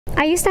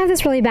I used to have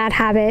this really bad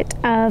habit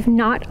of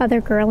not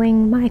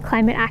other-girling my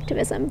climate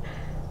activism.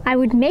 I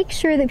would make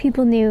sure that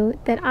people knew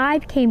that I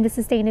came to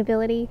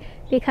sustainability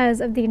because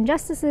of the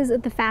injustices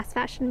of the fast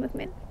fashion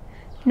movement.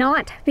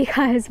 Not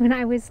because when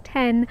I was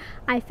 10,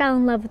 I fell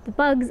in love with the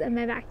bugs in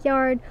my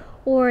backyard,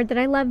 or that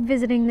I loved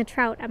visiting the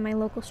trout at my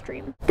local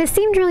stream. This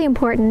seemed really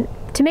important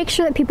to make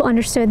sure that people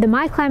understood that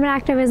my climate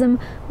activism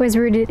was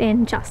rooted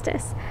in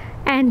justice.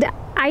 And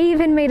I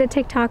even made a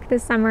TikTok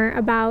this summer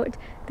about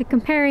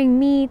comparing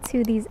me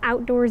to these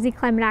outdoorsy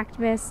climate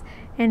activists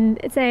and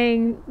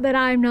saying that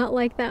I'm not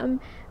like them,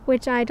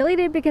 which I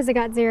deleted because it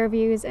got 0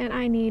 views and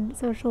I need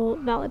social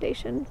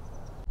validation.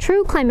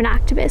 True climate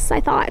activists, I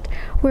thought,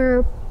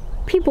 were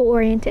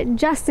people-oriented,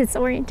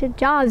 justice-oriented,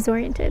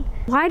 jobs-oriented.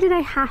 Why did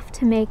I have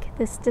to make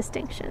this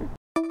distinction?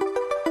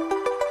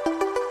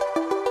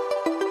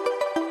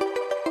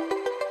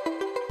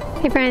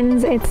 Hey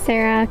friends, it's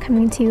Sarah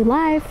coming to you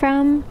live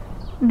from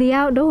the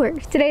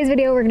outdoors. Today's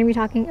video we're going to be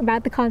talking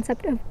about the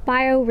concept of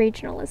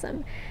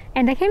bioregionalism,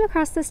 and I came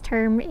across this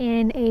term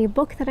in a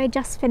book that I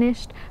just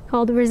finished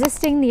called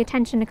Resisting the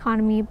Attention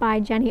Economy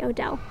by Jenny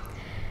Odell.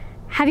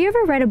 Have you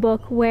ever read a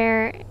book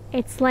where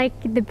it's like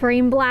the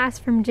brain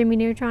blast from Jimmy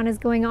Neutron is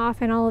going off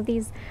and all of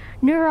these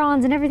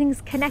neurons and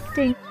everything's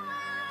connecting?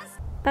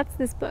 That's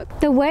this book.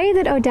 The way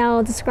that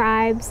Odell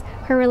describes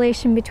her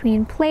relation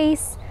between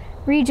place,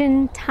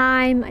 region,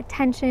 time,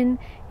 attention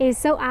is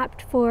so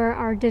apt for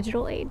our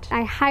digital age.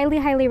 I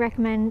highly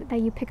recommend that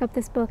you pick up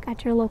this book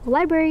at your local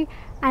library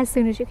as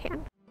soon as you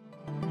can.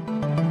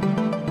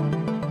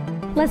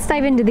 Let's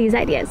dive into these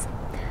ideas.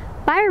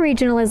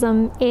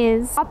 Bioregionalism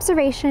is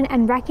observation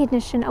and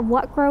recognition of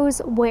what grows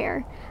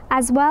where,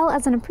 as well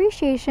as an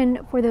appreciation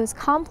for those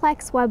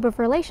complex web of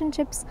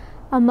relationships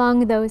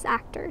among those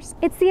actors.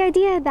 It's the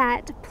idea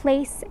that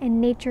place and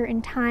nature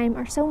and time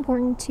are so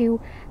important to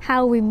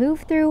how we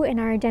move through and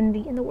our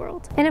identity in the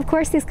world. And of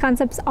course, these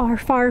concepts are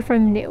far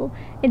from new.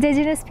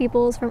 Indigenous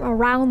peoples from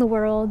around the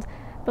world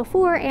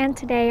before and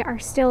today are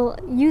still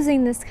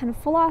using this kind of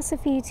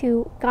philosophy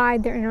to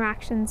guide their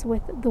interactions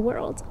with the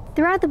world.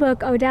 Throughout the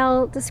book,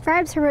 Odell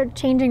describes her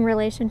changing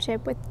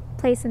relationship with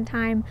place and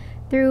time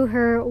through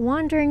her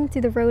wandering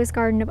through the rose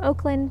garden of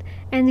Oakland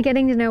and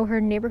getting to know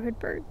her neighborhood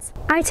birds.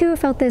 I too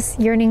felt this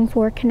yearning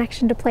for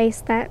connection to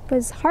place that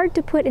was hard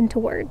to put into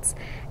words.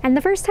 And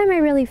the first time I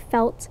really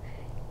felt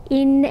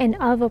in and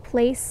of a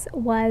place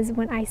was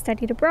when I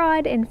studied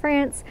abroad in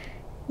France.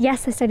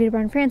 Yes, I studied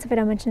abroad in France, if I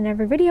don't mention in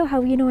every video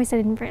how you know I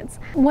studied in France.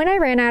 When I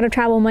ran out of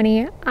travel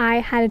money, I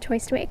had a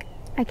choice to make.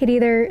 I could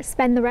either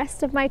spend the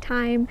rest of my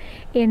time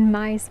in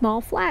my small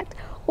flat,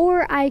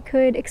 or I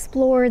could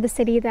explore the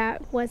city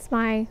that was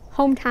my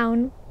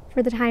hometown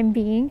for the time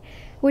being,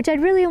 which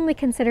I'd really only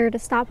considered a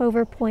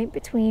stopover point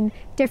between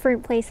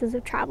different places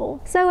of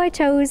travel. So I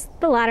chose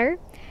the latter,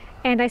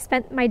 and I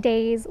spent my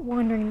days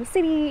wandering the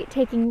city,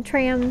 taking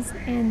trams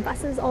and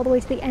buses all the way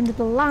to the end of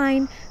the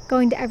line,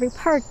 going to every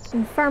park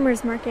and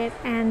farmer's market,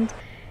 and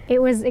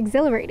it was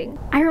exhilarating.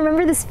 I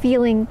remember this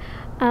feeling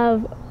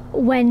of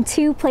when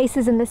two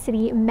places in the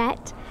city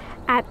met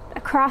at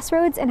a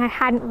crossroads and I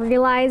hadn't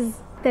realized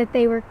that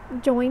they were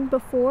joined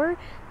before.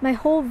 My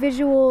whole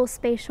visual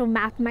spatial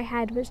map in my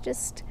head was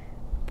just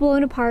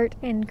blown apart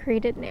and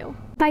created new.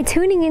 By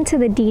tuning into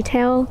the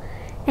detail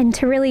and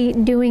to really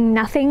doing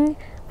nothing,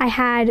 I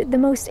had the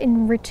most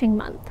enriching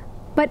month.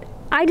 But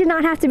I did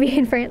not have to be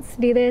in France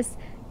to do this.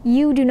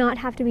 You do not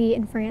have to be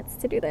in France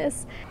to do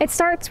this. It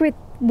starts with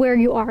where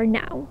you are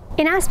now.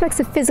 In aspects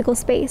of physical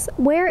space,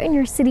 where in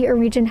your city or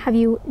region have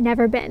you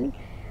never been?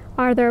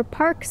 Are there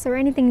parks or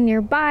anything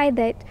nearby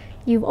that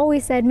you've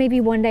always said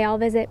maybe one day I'll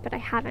visit, but I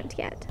haven't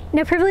yet?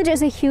 Now, privilege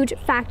is a huge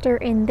factor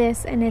in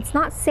this, and it's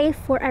not safe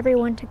for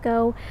everyone to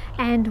go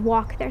and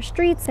walk their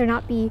streets. There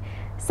not be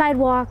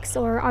sidewalks,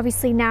 or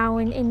obviously now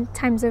in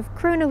times of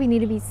corona, we need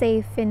to be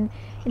safe and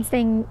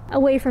staying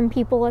away from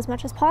people as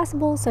much as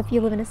possible. So if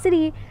you live in a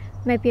city,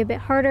 it might be a bit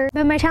harder.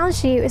 But my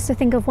challenge to you is to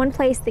think of one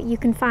place that you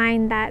can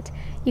find that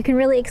you can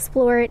really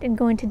explore it and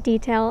go into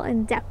detail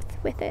and depth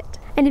with it.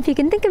 And if you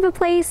can think of a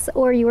place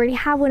or you already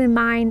have one in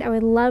mind, I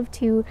would love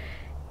to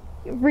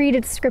read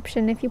a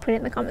description if you put it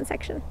in the comment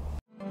section.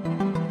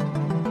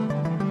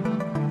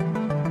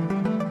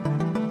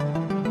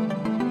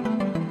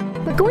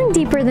 But going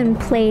deeper than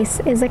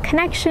place is a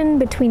connection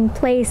between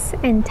place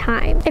and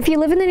time. If you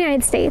live in the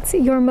United States,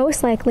 you're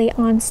most likely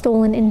on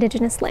stolen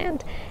indigenous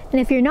land. And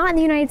if you're not in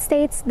the United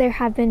States, there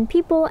have been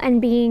people and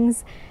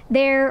beings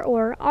there,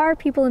 or are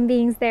people and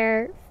beings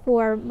there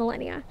for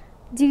millennia.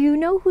 Do you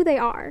know who they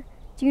are?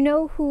 Do you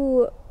know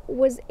who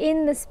was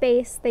in the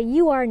space that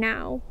you are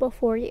now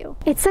before you?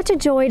 It's such a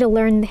joy to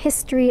learn the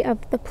history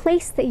of the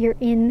place that you're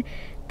in,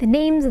 the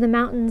names of the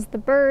mountains, the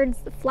birds,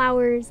 the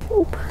flowers.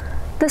 Oop.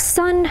 The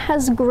sun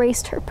has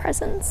graced her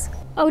presence.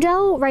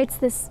 Odell writes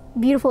this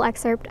beautiful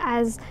excerpt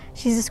as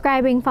she's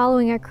describing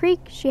following a creek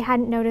she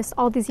hadn't noticed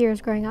all these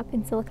years growing up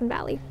in Silicon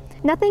Valley.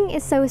 Nothing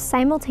is so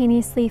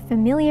simultaneously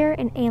familiar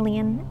and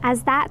alien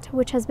as that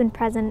which has been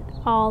present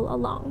all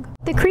along.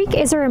 The creek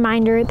is a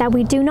reminder that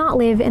we do not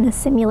live in a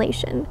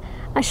simulation.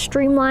 a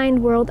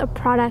streamlined world of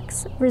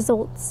products,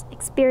 results,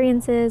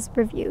 experiences,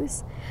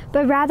 reviews,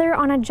 but rather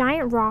on a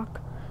giant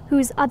rock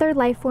whose other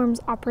life forms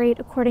operate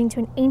according to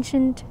an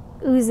ancient,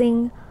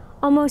 oozing,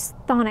 almost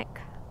chthonic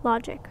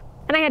logic.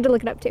 And I had to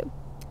look it up too.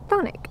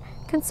 Chthonic,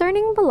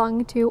 concerning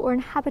belonging to or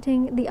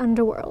inhabiting the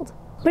underworld.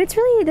 But it's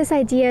really this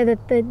idea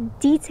that the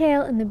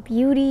detail and the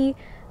beauty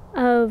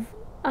of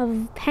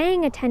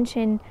paying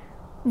attention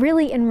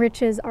really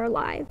enriches our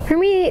lives. For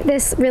me,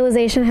 this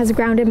realization has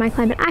grounded my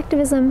climate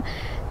activism,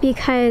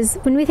 because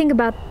when we think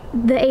about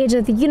the age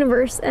of the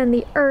universe and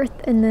the earth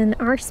and then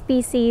our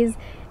species,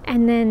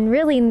 and then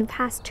really in the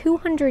past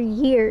 200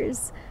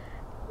 years,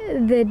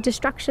 the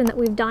destruction that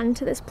we've done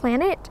to this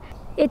planet,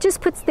 it just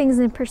puts things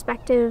in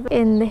perspective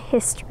in the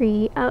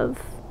history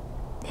of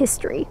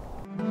history.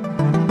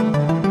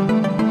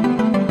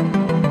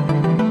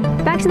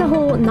 Back to the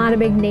whole not a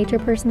big nature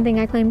person thing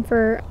I claimed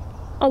for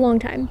a long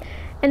time.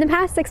 In the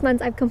past 6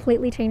 months, I've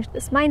completely changed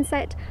this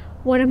mindset.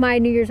 One of my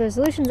New Year's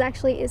resolutions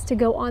actually is to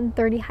go on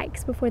 30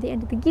 hikes before the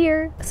end of the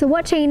year. So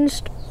what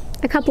changed?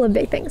 A couple of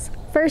big things.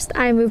 First,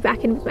 I moved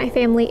back in with my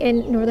family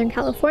in Northern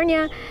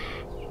California.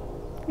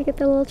 We get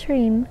the little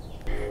train.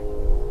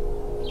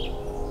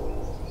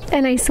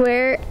 And I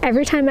swear,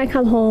 every time I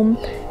come home,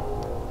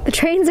 the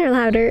trains are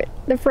louder,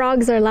 the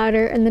frogs are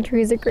louder, and the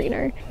trees are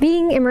greener.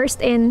 Being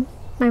immersed in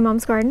my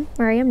mom's garden,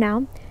 where I am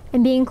now,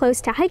 and being close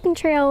to hiking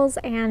trails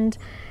and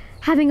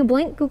having a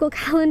blank Google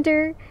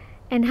Calendar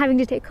and having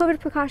to take COVID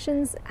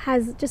precautions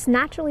has just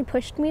naturally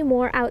pushed me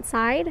more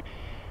outside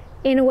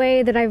in a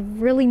way that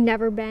I've really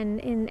never been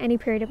in any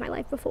period of my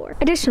life before.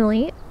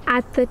 Additionally,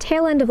 at the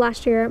tail end of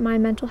last year, my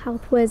mental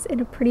health was in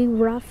a pretty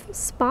rough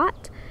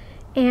spot,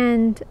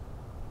 and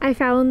I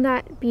found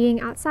that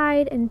being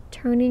outside and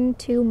turning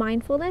to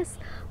mindfulness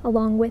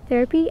along with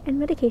therapy and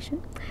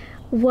medication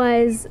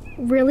was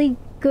really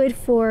good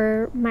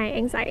for my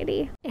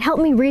anxiety. It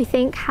helped me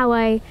rethink how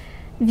I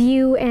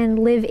view and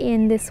live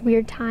in this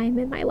weird time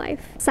in my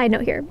life. Side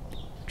note here,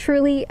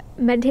 truly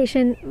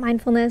meditation,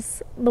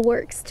 mindfulness, the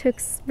works. Took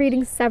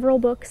reading several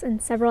books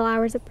and several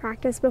hours of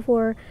practice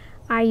before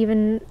I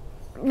even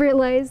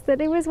realized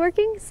that it was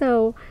working.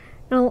 So,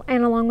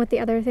 and along with the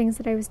other things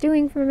that I was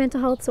doing for my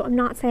mental health. So I'm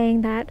not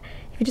saying that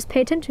if you just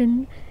pay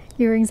attention,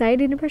 your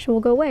anxiety and depression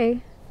will go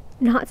away.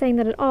 Not saying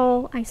that at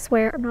all. I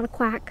swear I'm not a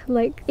quack.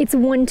 Like, it's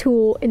one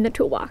tool in the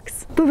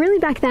toolbox. But really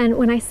back then,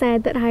 when I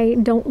said that I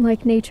don't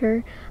like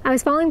nature, I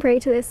was falling prey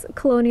to this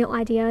colonial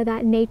idea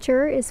that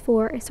nature is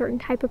for a certain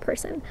type of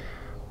person.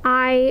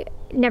 I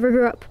never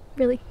grew up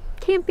really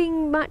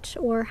camping much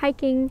or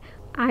hiking.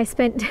 I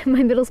spent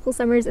my middle school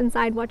summers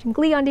inside watching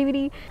Glee on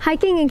DVD.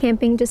 Hiking and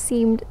camping just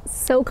seemed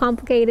so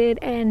complicated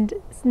and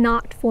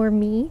not for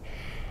me.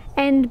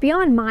 And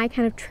beyond my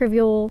kind of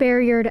trivial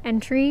barrier to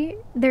entry,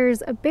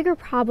 there's a bigger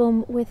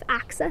problem with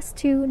access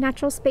to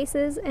natural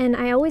spaces. And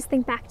I always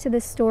think back to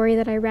this story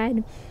that I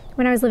read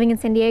when I was living in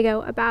San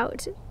Diego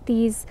about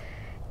these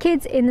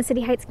kids in the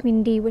City Heights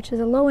community, which is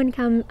a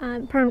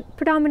low-income,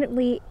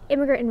 predominantly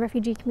immigrant and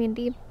refugee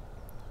community,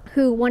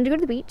 who wanted to go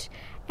to the beach,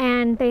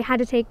 and they had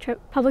to take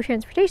public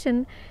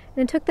transportation,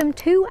 and it took them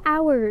 2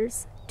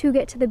 hours to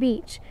get to the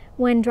beach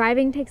when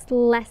driving takes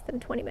less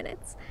than 20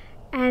 minutes.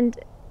 And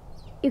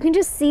you can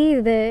just see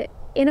the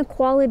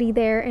inequality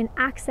there and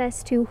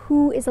access to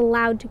who is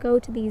allowed to go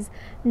to these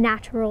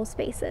natural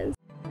spaces.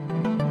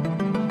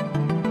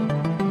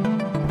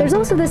 There's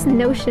also this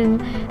notion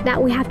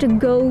that we have to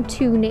go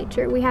to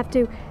nature. We have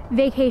to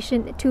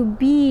vacation to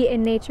be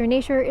in nature.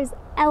 Nature is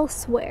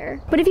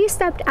elsewhere. But if you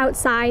stepped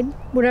outside,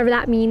 whatever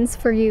that means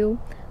for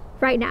you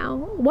right now,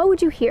 what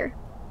would you hear?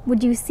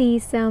 Would you see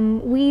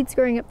some weeds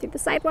growing up through the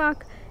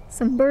sidewalk?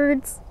 Some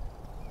birds?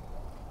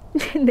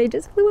 They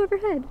just flew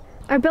overhead.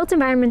 Our built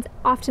environments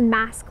often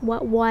mask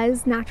what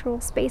was natural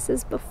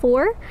spaces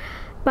before,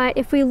 but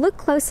if we look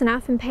close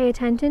enough and pay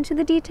attention to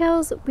the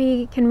details,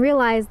 we can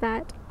realize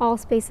that all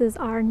spaces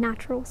are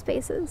natural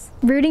spaces.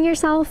 Rooting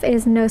yourself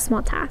is no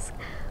small task.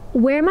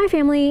 Where my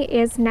family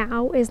is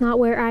now is not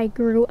where I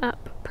grew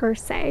up per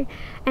se,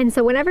 and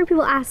so whenever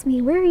people ask me,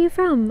 where are you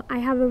from? I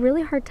have a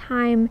really hard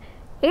time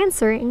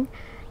answering,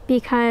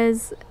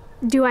 because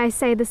do I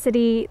say the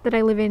city that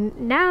I live in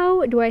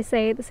now? Do I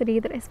say the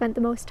city that I spent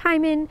the most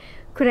time in?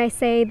 Could I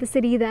say the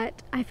city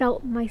that I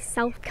felt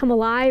myself come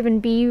alive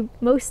and be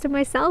most of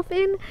myself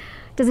in?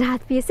 Does it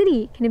have to be a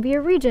city? Can it be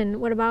a region?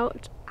 What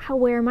about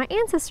where my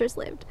ancestors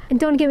lived? And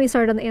don't get me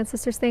started on the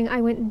ancestors thing. I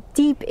went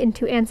deep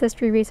into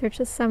ancestry research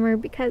this summer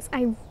because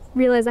I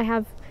realized I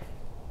have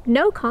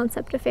no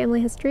concept of family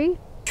history.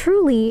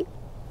 Truly,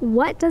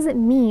 what does it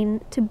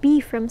mean to be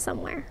from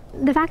somewhere?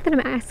 The fact that I'm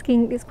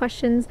asking these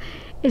questions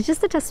is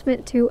just a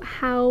testament to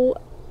how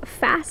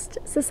fast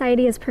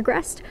society has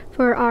progressed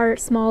for our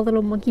small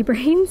little monkey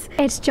brains.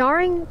 It's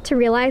jarring to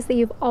realize that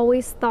you've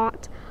always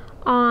thought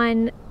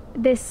on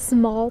this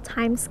small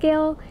time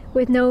scale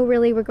with no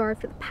really regard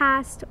for the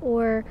past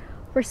or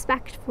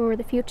respect for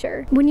the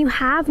future. When you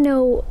have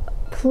no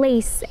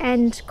place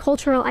and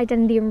cultural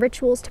identity and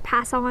rituals to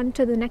pass on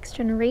to the next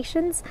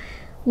generations,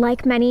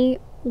 like many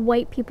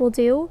white people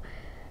do,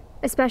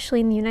 especially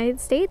in the United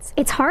States,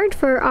 it's hard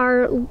for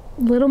our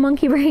little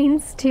monkey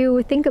brains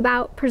to think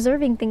about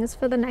preserving things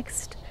for the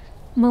next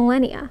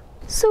millennia.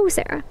 So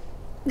Sarah,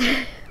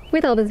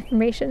 with all this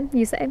information,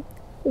 you say,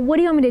 what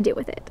do you want me to do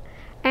with it?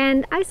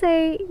 And I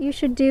say you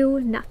should do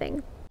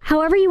nothing.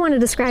 However you want to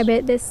describe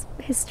it, this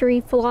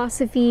history,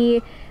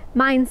 philosophy,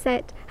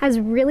 mindset has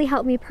really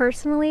helped me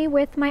personally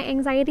with my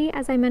anxiety,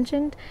 as I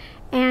mentioned,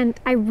 and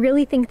I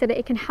really think that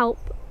it can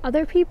help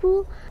other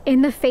people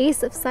in the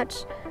face of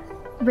such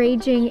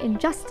raging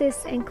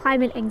injustice and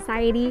climate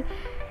anxiety.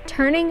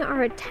 Turning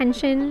our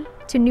attention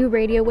to new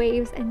radio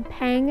waves and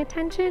paying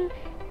attention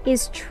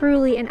is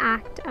truly an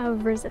act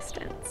of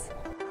resistance.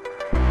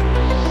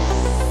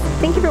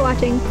 Thank you for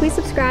watching. Please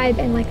subscribe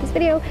and like this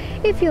video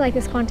if you like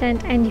this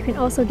content, and you can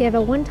also give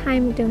a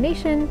one-time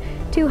donation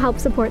to help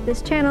support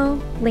this channel,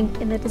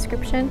 link in the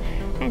description.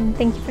 And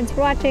thank you friends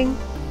for watching.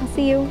 I'll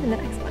see you in the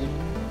next one.